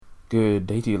Good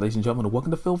day to you, ladies and gentlemen, and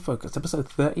welcome to Film Focus, episode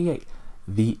 38,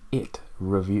 The It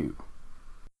Review.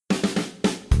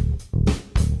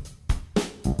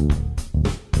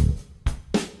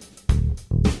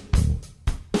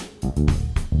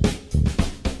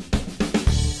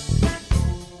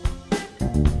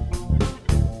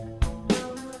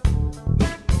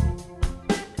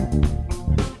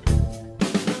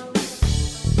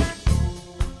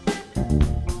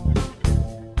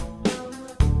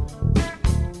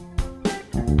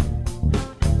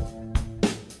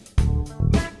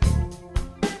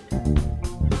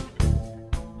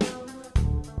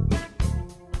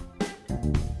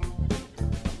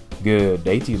 Good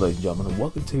day to you, ladies and gentlemen, and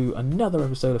welcome to another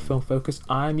episode of Film Focus.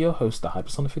 I'm your host, the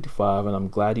Hypersonic55, and I'm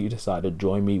glad that you decided to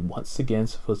join me once again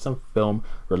for some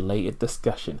film-related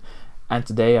discussion. And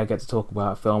today I get to talk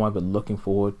about a film I've been looking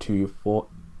forward to for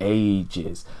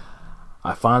ages.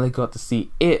 I finally got to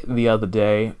see it the other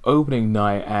day, opening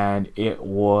night, and it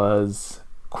was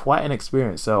quite an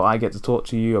experience. So I get to talk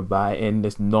to you about it in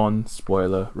this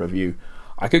non-spoiler review.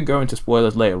 I could go into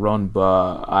spoilers later on,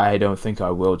 but I don't think I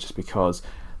will, just because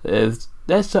there's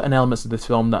certain elements of this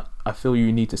film that I feel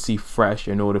you need to see fresh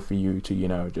in order for you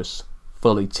to, just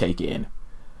fully take it in.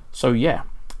 So yeah,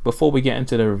 before we get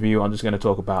into the review, I'm just going to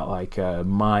talk about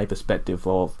my perspective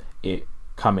of it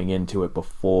coming into it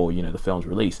before, the film's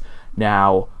release.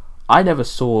 Now, I never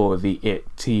saw the It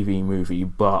TV movie,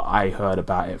 but I heard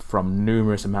about it from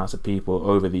numerous amounts of people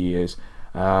over the years.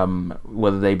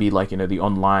 Whether they be the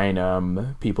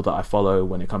online people that I follow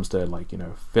when it comes to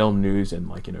film news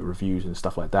and reviews and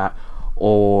stuff like that,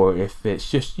 or if it's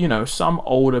just some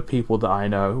older people that I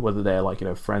know, whether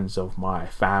they're friends of my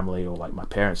family or my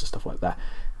parents and stuff like that.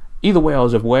 Either way, I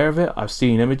was aware of it. I've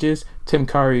seen images. Tim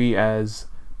Curry as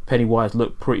Pennywise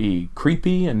looked pretty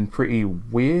creepy and pretty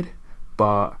weird,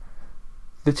 but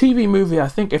the TV movie, I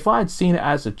think if I had seen it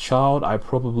as a child, I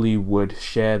probably would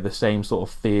share the same sort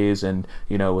of fears and,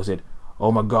 was it,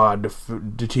 oh my god, the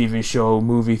TV show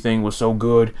movie thing was so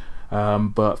good.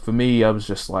 But for me, I was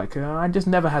just I just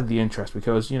never had the interest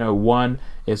because, one,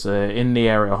 it's in the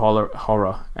area of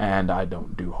horror, and I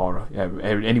don't do horror.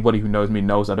 Anybody who knows me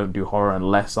knows I don't do horror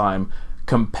unless I'm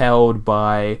compelled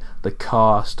by the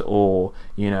cast or,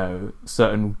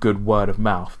 certain good word of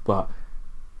mouth. But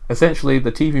essentially,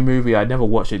 the TV movie, I never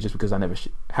watched it just because I never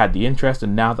had the interest,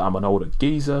 and now that I'm an older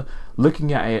geezer,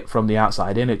 looking at it from the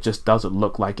outside in, it just doesn't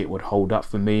look like it would hold up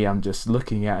for me. I'm just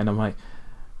looking at it and I'm like,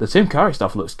 the Tim Curry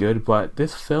stuff looks good, but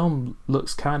this film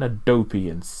looks kind of dopey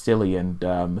and silly, and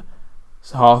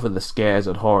half of the scares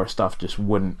and horror stuff just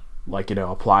wouldn't,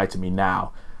 apply to me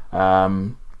now.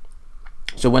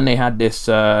 So when they had this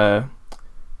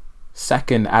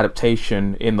second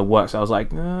adaptation in the works, I was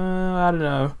like, I don't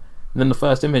know. And then the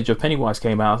first image of Pennywise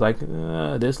came out. I was like,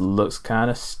 this looks kind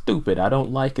of stupid. I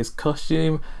don't like his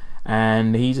costume,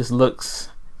 and he looks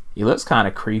kind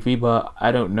of creepy, but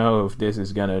I don't know if this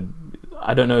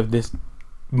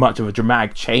much of a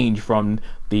dramatic change from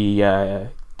the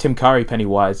Tim Curry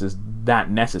Pennywise is that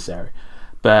necessary.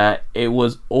 But it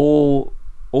was all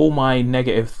my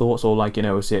negative thoughts or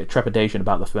trepidation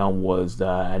about the film was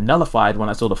nullified when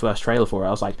I saw the first trailer for it.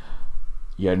 I was like,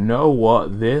 you know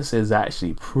what, this is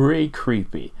actually pretty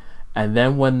creepy. And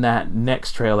then when that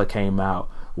next trailer came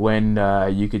out, when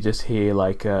you could just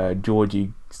hear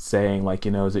Georgie saying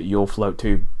is it your float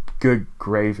too? Good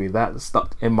gravy, that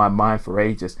stuck in my mind for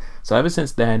ages. So ever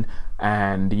since then,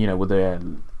 and with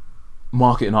the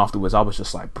marketing afterwards, I was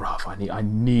just like, bruv, I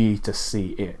need to see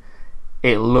it.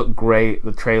 It looked great,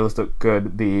 the trailers looked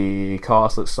good, the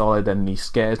cast looked solid, and the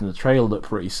scares in the trailer looked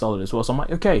pretty solid as well. So I'm like,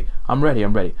 okay, I'm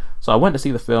ready. So I went to see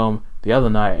the film the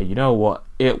other night, and you know what?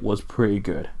 It was pretty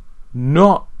good.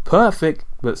 Not perfect,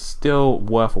 but still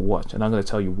worth a watch. And I'm going to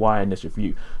tell you why in this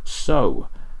review. So,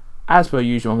 as per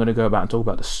usual, I'm going to go about and talk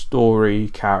about the story,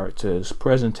 characters,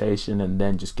 presentation, and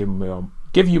then just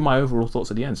give you my overall thoughts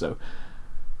at the end. So,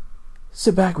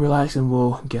 sit back, relax, and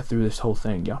we'll get through this whole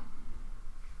thing, yeah?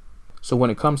 So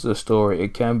when it comes to the story,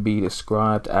 it can be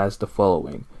described as the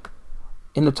following.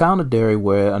 In the town of Derry,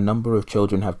 where a number of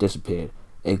children have disappeared,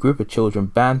 a group of children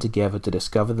band together to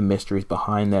discover the mysteries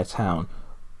behind their town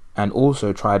and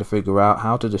also try to figure out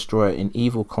how to destroy an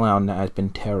evil clown that has been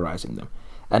terrorizing them.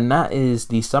 And that is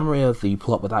the summary of the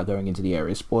plot without going into the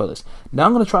area of spoilers. Now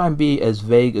I'm going to try and be as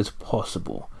vague as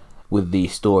possible with the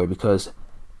story, because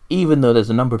even though there's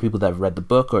a number of people that have read the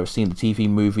book or have seen the TV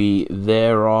movie,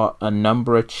 there are a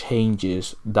number of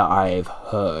changes that I've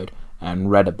heard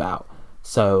and read about.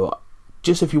 So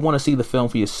just if you want to see the film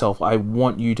for yourself, I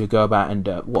want you to go about and,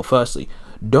 firstly,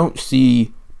 don't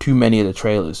see too many of the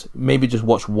trailers. Maybe just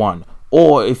watch one.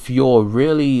 Or if you're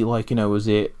really,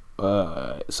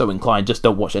 so inclined, just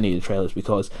don't watch any of the trailers,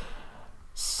 because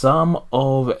some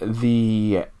of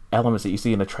the elements that you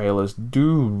see in the trailers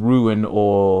do ruin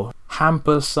or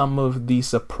hamper some of the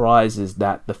surprises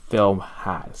that the film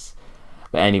has.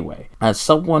 But anyway, as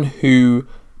someone who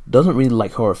doesn't really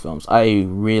like horror films, I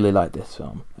really like this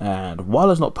film. And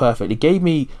while it's not perfect, it gave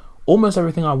me almost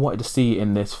everything I wanted to see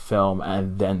in this film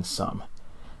and then some.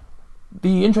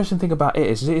 The interesting thing about it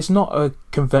is it's not a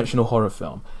conventional horror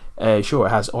film. Sure, it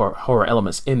has horror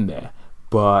elements in there,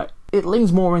 but it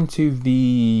leans more into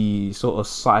the sort of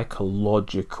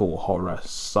psychological horror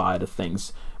side of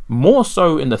things, more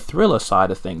so in the thriller side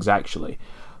of things, actually.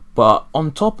 But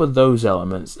on top of those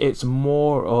elements, it's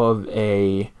more of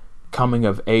a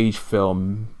coming-of-age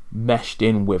film meshed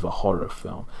in with a horror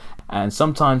film. And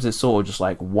sometimes it's sort of just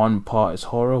like one part is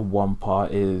horror, one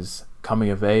part is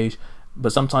coming-of-age,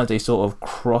 but sometimes they sort of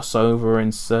cross over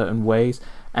in certain ways.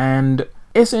 And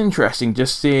it's interesting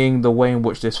just seeing the way in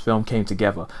which this film came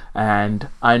together. And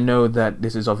I know that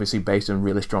this is obviously based on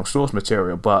really strong source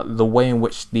material, but the way in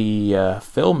which the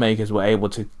filmmakers were able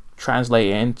to translate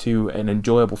it into an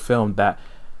enjoyable film that,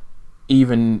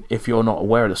 even if you're not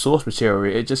aware of the source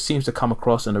material, it just seems to come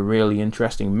across in a really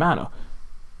interesting manner.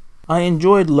 I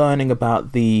enjoyed learning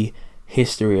about the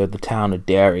history of the town of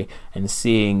Derry and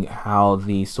seeing how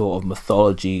the sort of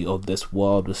mythology of this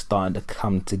world was starting to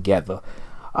come together.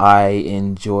 I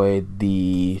enjoyed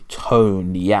the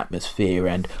tone, the atmosphere,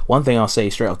 and one thing I'll say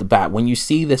straight off the bat, when you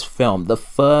see this film, the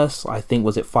first, I think,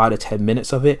 was it 5 to 10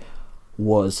 minutes of it,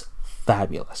 was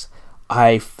fabulous.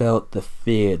 I felt the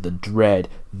fear, the dread,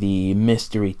 the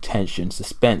mystery, tension,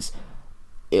 suspense.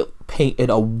 It painted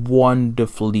a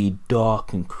wonderfully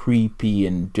dark and creepy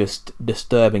and just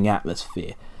disturbing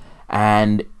atmosphere.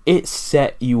 And it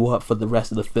set you up for the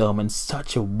rest of the film in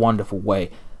such a wonderful way.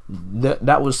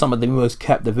 That was some of the most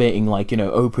captivating,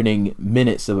 opening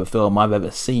minutes of a film I've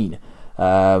ever seen.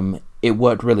 It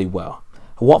worked really well.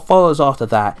 What follows after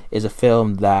that is a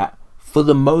film that, for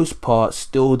the most part,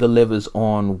 still delivers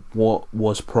on what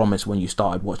was promised when you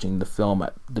started watching the film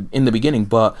in the beginning,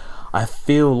 but I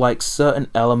feel like certain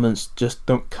elements just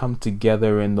don't come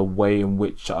together in the way in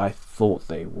which I thought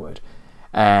they would.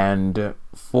 And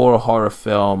for a horror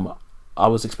film, I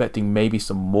was expecting maybe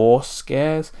some more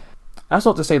scares. That's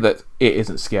not to say that it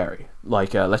isn't scary.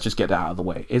 Let's just get that out of the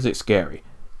way. Is it scary?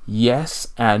 Yes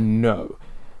and no.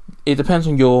 It depends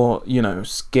on your,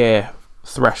 scare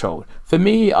threshold. For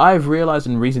me, I've realized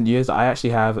in recent years I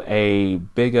actually have a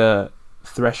bigger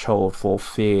threshold for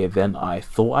fear than I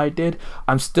thought I did.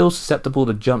 I'm still susceptible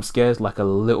to jump scares like a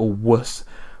little wuss,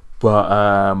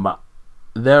 but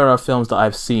there are films that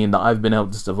I've seen that I've been able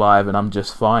to survive and I'm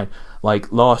just fine.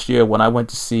 Like last year when I went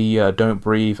to see Don't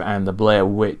Breathe and The Blair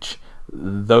Witch,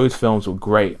 those films were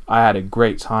great. I had a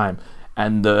great time,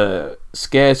 and the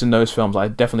scares in those films I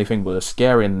definitely think were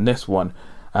scarier than this one.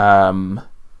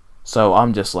 So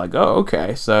I'm just like, oh,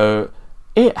 okay. So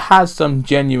it has some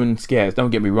genuine scares, don't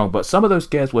get me wrong, but some of those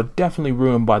scares were definitely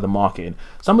ruined by the marketing.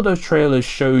 Some of those trailers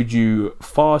showed you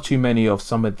far too many of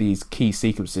some of these key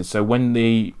sequences. So when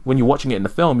you're watching it in the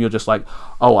film, you're just like,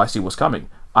 oh, I see what's coming.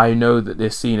 I know that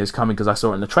this scene is coming because I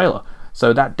saw it in the trailer.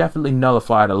 So that definitely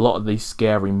nullified a lot of these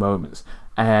scary moments.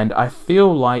 And I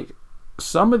feel like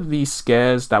some of these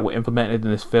scares that were implemented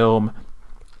in this film,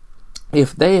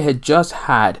 if they had just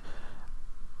had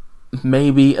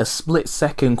maybe a split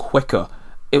second quicker,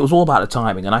 it was all about the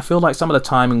timing, and I feel like some of the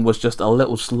timing was just a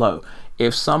little slow.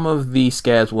 If some of the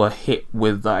scares were hit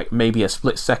with maybe a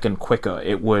split second quicker,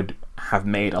 it would have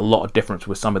made a lot of difference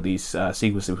with some of these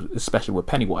sequences, especially with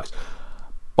Pennywise.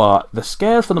 But the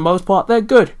scares, for the most part, they're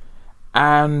good,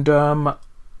 and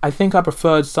I think I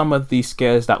preferred some of the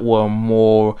scares that were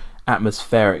more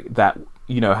atmospheric, that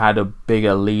had a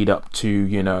bigger lead up to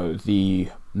the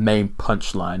main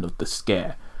punchline of the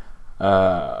scare.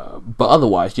 But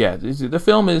otherwise, yeah, the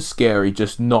film is scary,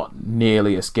 just not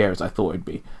nearly as scary as I thought it'd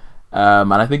be.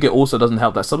 And I think it also doesn't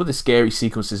help that some of the scary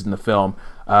sequences in the film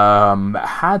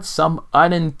had some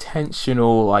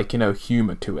unintentional,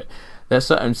 humor to it. There's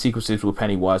certain sequences with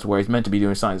Pennywise where he's meant to be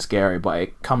doing something scary, but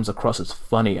it comes across as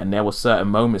funny. And there were certain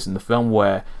moments in the film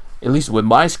where, at least with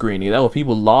my screening, there were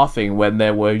people laughing when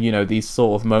there were, these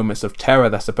sort of moments of terror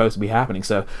that's supposed to be happening.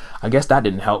 So I guess that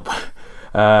didn't help.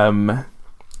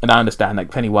 And I understand,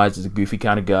 Pennywise is a goofy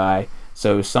kind of guy,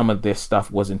 so some of this stuff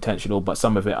was intentional, but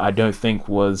some of it I don't think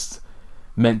was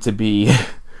meant to be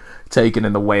taken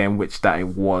in the way in which that it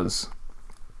was.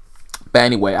 But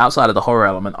anyway, outside of the horror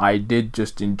element, I did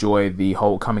just enjoy the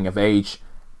whole coming-of-age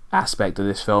aspect of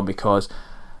this film, because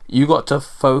you got to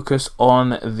focus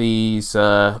on these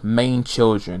main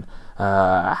children.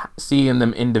 seeing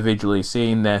them individually,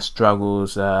 seeing their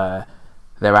struggles, their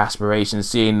aspirations,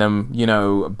 seeing them,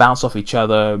 bounce off each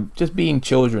other, just being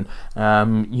children,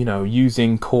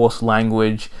 using coarse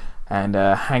language and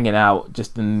hanging out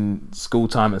just in school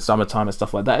time and summertime and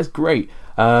stuff like that is great.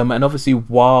 And obviously,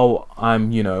 while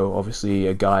I'm, obviously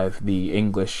a guy of the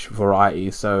English variety,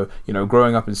 so,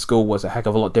 growing up in school was a heck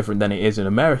of a lot different than it is in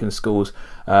American schools,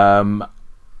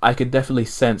 I could definitely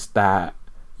sense that,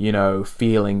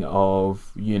 feeling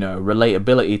of,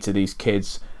 relatability to these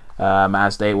kids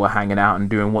as they were hanging out and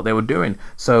doing what they were doing.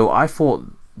 So I thought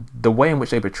the way in which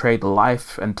they portrayed the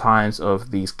life and times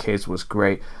of these kids was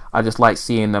great. I just like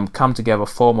seeing them come together,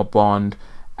 form a bond,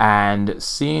 and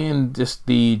seeing just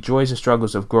the joys and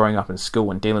struggles of growing up in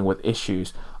school and dealing with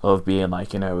issues of being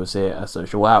like, was it a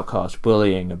social outcast,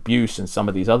 bullying, abuse, and some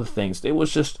of these other things. It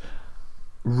was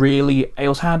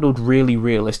handled really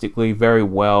realistically, very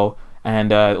well,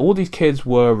 and all these kids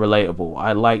were relatable.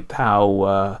 I liked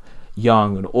how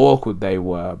young and awkward they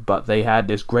were, but they had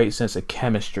this great sense of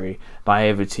chemistry,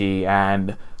 naivety,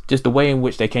 and just the way in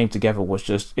which they came together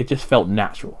it just felt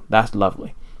natural. That's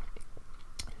lovely.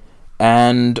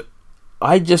 And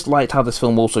I just liked how this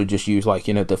film also just used the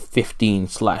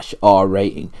 15/R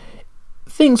rating.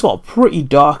 Things got pretty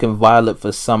dark and violent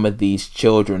for some of these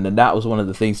children, and that was one of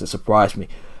the things that surprised me.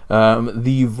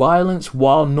 The violence,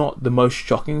 while not the most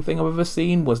shocking thing I've ever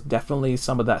seen, was definitely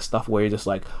some of that stuff where you're just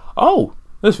like, oh,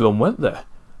 this film went there.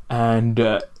 And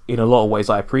in a lot of ways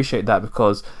I appreciate that,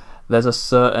 because there's a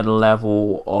certain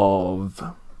level of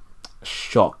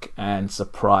shock and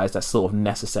surprise that's sort of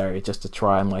necessary just to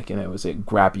try and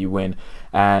grab you in.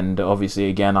 And obviously,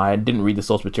 again, I didn't read the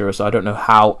source material, so I don't know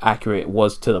how accurate it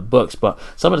was to the books, but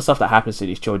some of the stuff that happens to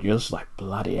these children, you're just like,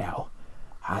 bloody hell,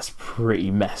 that's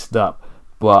pretty messed up.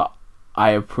 But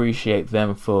I appreciate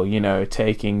them for,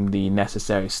 taking the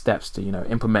necessary steps to,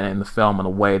 implement it in the film in a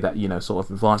way that, sort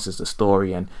of advances the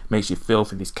story and makes you feel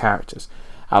for these characters.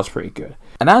 That was pretty good.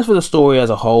 And as for the story as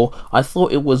a whole, I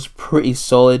thought it was pretty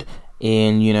solid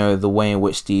in, the way in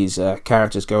which these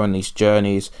characters go on these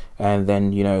journeys and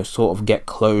then, sort of get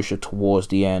closure towards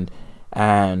the end.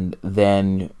 And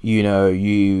then,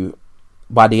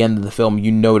 by the end of the film,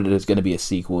 that there's going to be a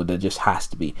sequel. There just has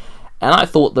to be. And I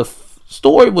thought the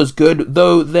story was good,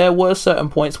 though there were certain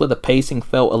points where the pacing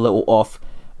felt a little off,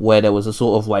 where there was a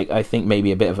sort of I think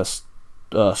maybe a bit of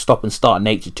a stop and start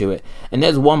nature to it. And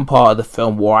there's one part of the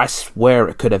film where I swear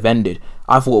it could have ended.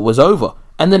 I thought it was over,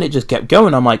 and then it just kept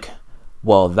going. I'm like,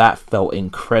 well, that felt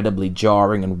incredibly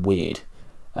jarring and weird.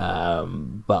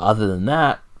 But other than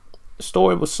that, the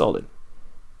story was solid.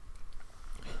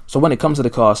 So when it comes to the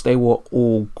cast, they were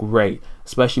all great,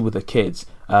 especially with the kids.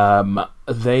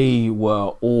 They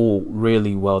were all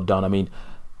really well done. I mean,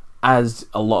 as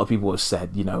a lot of people have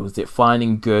said,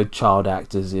 finding good child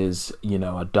actors is,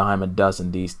 a dime a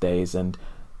dozen these days. And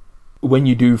when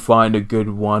you do find a good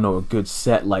one or a good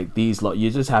set like these lot, you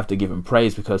just have to give them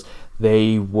praise, because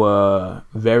they were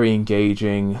very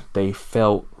engaging. They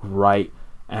felt right,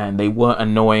 and they weren't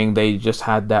annoying. They just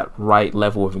had that right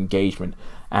level of engagement.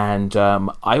 And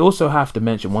I also have to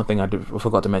mention one thing I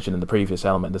forgot to mention in the previous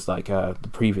element. It's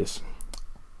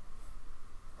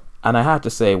and I have to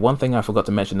say, one thing I forgot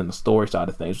to mention in the story side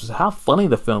of things was how funny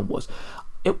the film was.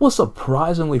 It was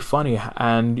surprisingly funny,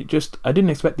 and I didn't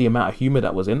expect the amount of humor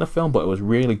that was in the film, but it was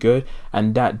really good,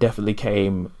 and that definitely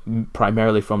came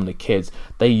primarily from the kids.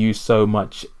 They used so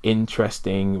much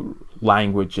interesting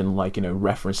language and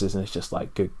references, and it's just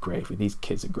like, good gravy, these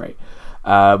kids are great.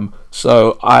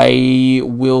 So I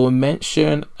will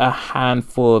mention a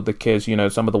handful of the kids,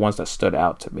 some of the ones that stood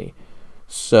out to me.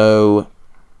 So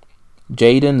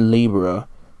Jaden Lieber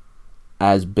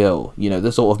as Bill,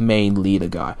 the sort of main leader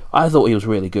guy. I thought he was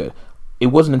really good. It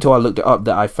wasn't until I looked it up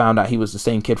that I found out he was the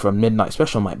same kid from Midnight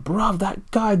Special. I'm like, bruv, that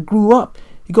guy grew up.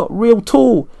 He got real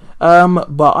tall.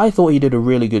 But I thought he did a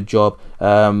really good job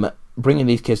bringing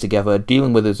these kids together,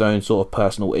 dealing with his own sort of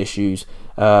personal issues.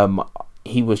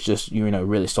 He was just,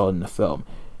 really solid in the film.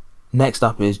 Next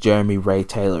up is Jeremy Ray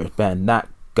Taylor as Ben. That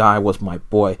guy was my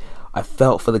boy. I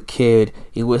felt for the kid.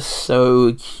 He was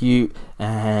so cute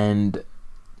and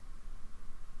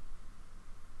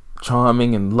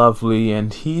charming and lovely,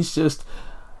 and he's just,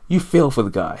 you feel for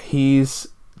the guy. You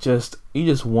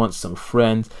just want some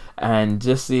friends, and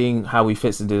just seeing how he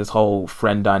fits into this whole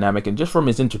friend dynamic, and just from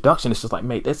his introduction, it's just like,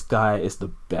 mate, this guy is the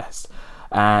best.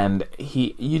 And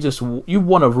you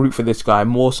want to root for this guy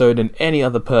more so than any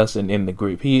other person in the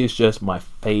group. He is just my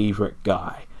favorite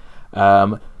guy.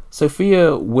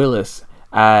 Sophia Willis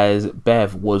as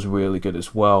Bev was really good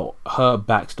as well. Her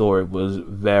backstory was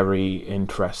very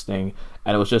interesting,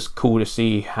 and it was just cool to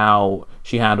see how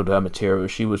she handled her material.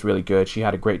 She was really good. She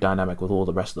had a great dynamic with all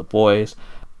the rest of the boys.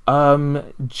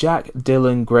 Jack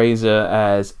Dylan Grazer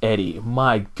as Eddie.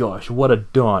 My gosh, what a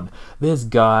don. This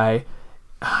guy,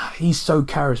 he's so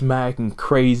charismatic and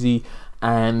crazy,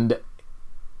 and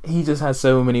he just has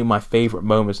so many of my favorite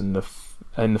moments in the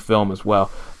film as well.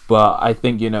 But I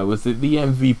think, the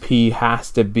MVP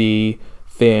has to be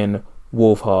Finn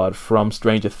Wolfhard from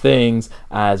Stranger Things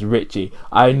as Richie.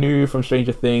 I knew from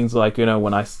Stranger Things,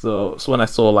 when I saw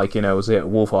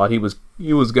Wolfhard,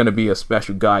 he was going to be a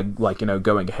special guy,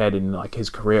 going ahead in his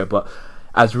career. But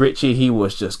as Richie, he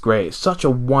was just great. Such a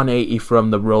 180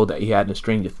 from the role that he had in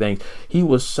Stranger Things. He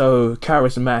was so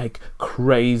charismatic,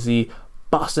 crazy,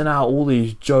 busting out all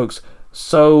these jokes,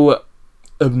 so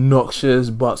obnoxious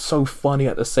but so funny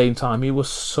at the same time. He was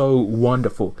so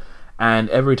wonderful, and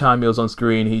every time he was on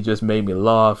screen, he just made me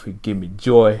laugh. He'd give me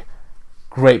joy.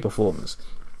 Great performance.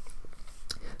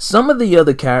 Some of the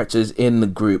other characters in the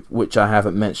group, which I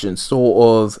haven't mentioned,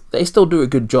 they still do a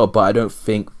good job, but I don't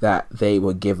think that they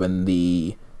were given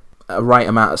the right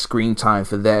amount of screen time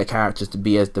for their characters to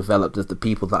be as developed as the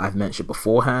people that I've mentioned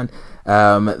beforehand.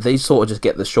 They sort of just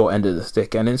get the short end of the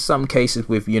stick, and in some cases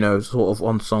with sort of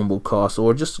ensemble casts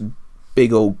or just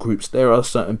big old groups, there are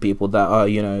certain people that are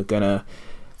gonna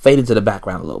fade into the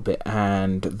background a little bit,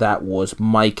 and that was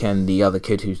Mike and the other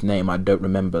kid whose name I don't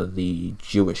remember, the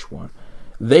Jewish one.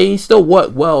 They still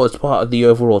work well as part of the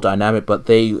overall dynamic, but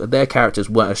their characters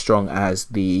weren't as strong as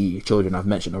the children I've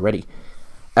mentioned already.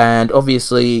 And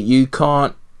obviously, you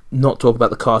can't not talk about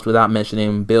the cast without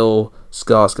mentioning Bill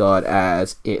Skarsgård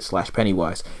as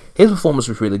It/Pennywise. His performance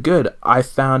was really good. I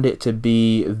found it to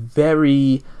be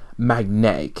very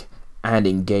magnetic and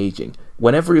engaging.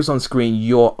 Whenever he was on screen,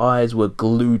 your eyes were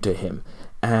glued to him.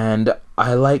 And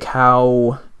I like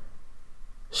how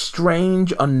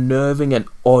strange, unnerving, and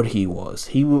odd he was.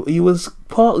 He was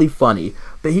partly funny,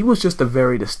 but he was just a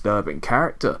very disturbing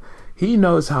character. He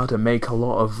knows how to make a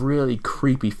lot of really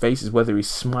creepy faces, whether he's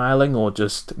smiling or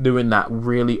just doing that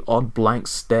really odd blank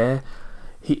stare.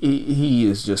 He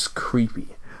is just creepy.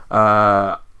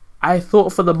 I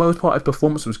thought for the most part his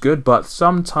performance was good, but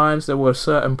sometimes there were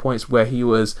certain points where he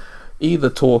was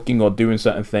either talking or doing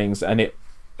certain things, and it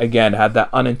again had that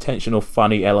unintentional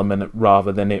funny element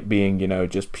rather than it being,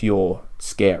 just pure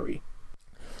scary.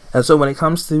 And so when it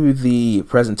comes to the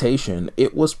presentation,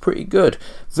 it was pretty good.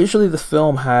 Visually, the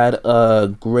film had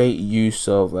a great use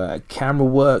of camera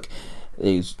work.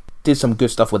 It did some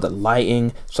good stuff with the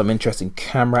lighting, some interesting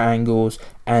camera angles,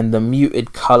 and the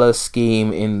muted color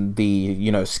scheme in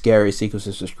the, scary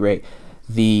sequences was great.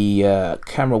 The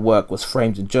camera work was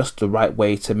framed in just the right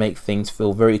way to make things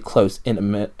feel very close,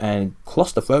 intimate, and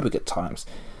claustrophobic at times.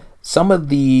 Some of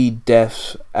the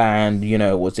deaths and,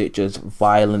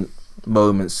 violent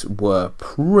moments were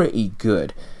pretty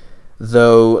good,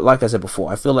 though like I said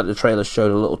before, I feel like the trailer showed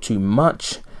a little too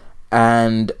much,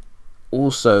 and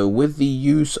also with the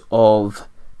use of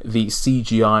the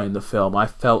CGI in the film, I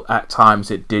felt at times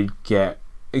it did go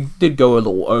a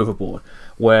little overboard,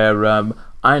 where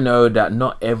I know that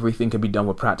not everything can be done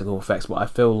with practical effects, but I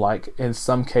feel like in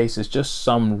some cases just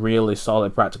some really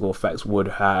solid practical effects would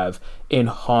have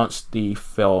enhanced the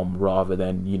film rather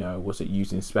than,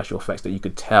 using special effects that you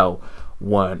could tell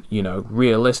weren't,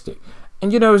 realistic.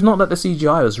 And, it's not that the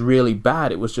CGI was really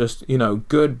bad, it was just,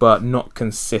 good but not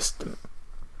consistent.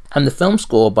 And the film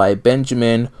score by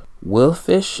Benjamin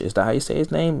Wilfish, is that how you say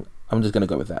his name? I'm just going to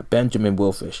go with that. Benjamin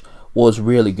Wilfish was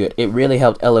really good. It really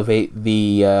helped elevate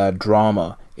the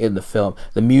drama in the film.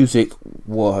 The music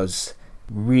was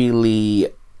really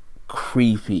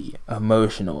creepy,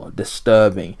 emotional,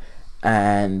 disturbing,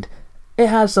 and it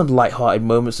had some light-hearted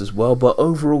moments as well, but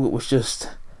overall it was just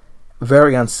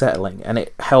very unsettling, and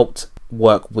it helped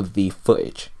work with the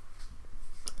footage.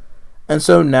 And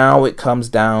so now it comes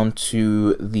down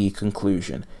to the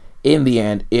conclusion. In the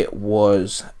end, it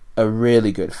was a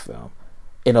really good film.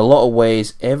 In a lot of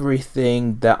ways,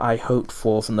 everything that I hoped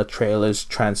for from the trailers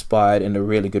transpired in a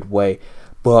really good way.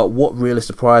 But what really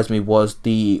surprised me was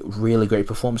the really great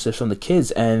performances from the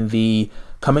kids and the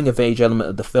coming of age element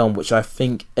of the film, which I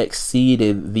think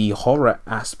exceeded the horror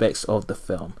aspects of the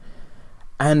film.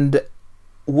 And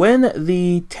when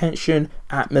the tension,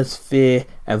 atmosphere,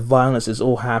 and violence is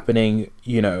all happening,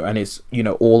 and it's,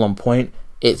 all on point,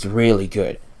 it's really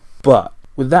good. But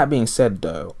with that being said,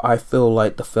 though, I feel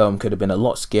like the film could have been a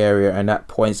lot scarier, and at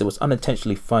points it was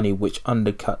unintentionally funny, which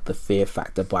undercut the fear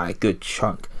factor by a good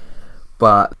chunk.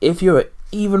 But if you're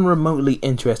even remotely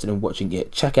interested in watching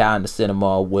it, check it out in the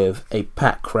cinema with a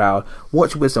packed crowd.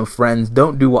 Watch it with some friends.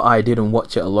 Don't do what I did and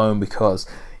watch it alone, because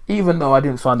even though I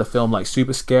didn't find the film like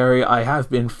super scary, I have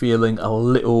been feeling a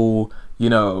little,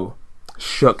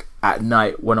 shook at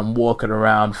night when I'm walking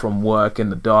around from work in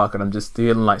the dark and I'm just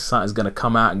feeling like something's gonna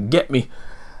come out and get me.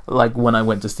 Like when I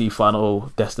went to see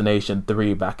Final Destination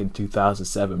 3 back in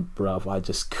 2007, bruv, I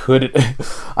just couldn't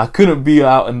I couldn't be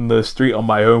out in the street on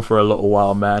my own for a little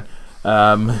while, man.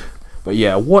 But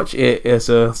yeah, watch it. It's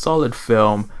a solid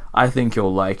film. I think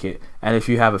you'll like it. And if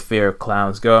you have a fear of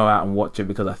clowns, go out and watch it,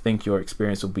 because I think your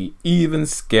experience will be even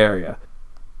scarier.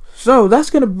 So that's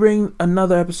going to bring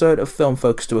another episode of Film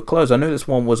Focus to a close. I know this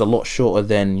one was a lot shorter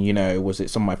than, was it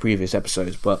some of my previous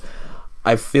episodes, but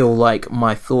I feel like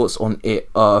my thoughts on it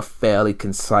are fairly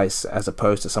concise as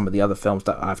opposed to some of the other films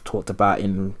that I've talked about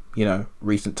in,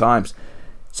 recent times.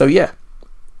 So yeah,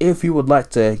 if you would like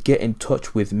to get in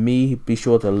touch with me, be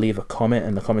sure to leave a comment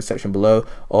in the comment section below,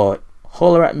 or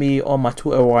holler at me on my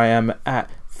Twitter, where I am at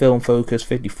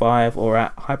FilmFocus55 or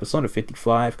at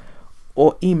Hypersonic55,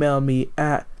 or email me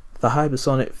at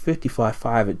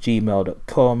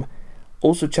thehypersonic555@gmail.com.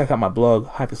 Also check out my blog,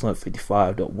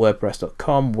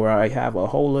 hypersonic55.wordpress.com, where I have a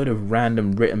whole load of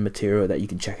random written material that you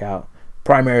can check out,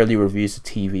 primarily reviews of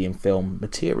TV and film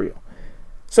material.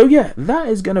 So yeah, that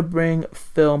is going to bring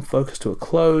Film Focus to a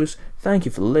close. Thank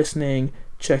you for listening.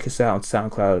 Check us out on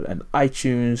SoundCloud and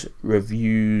iTunes.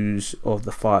 Reviews of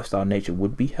the 5-star nature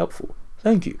would be helpful.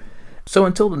 Thank you. So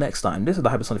until the next time, this is the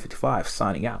Hypersonic 55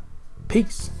 signing out.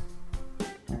 Peace.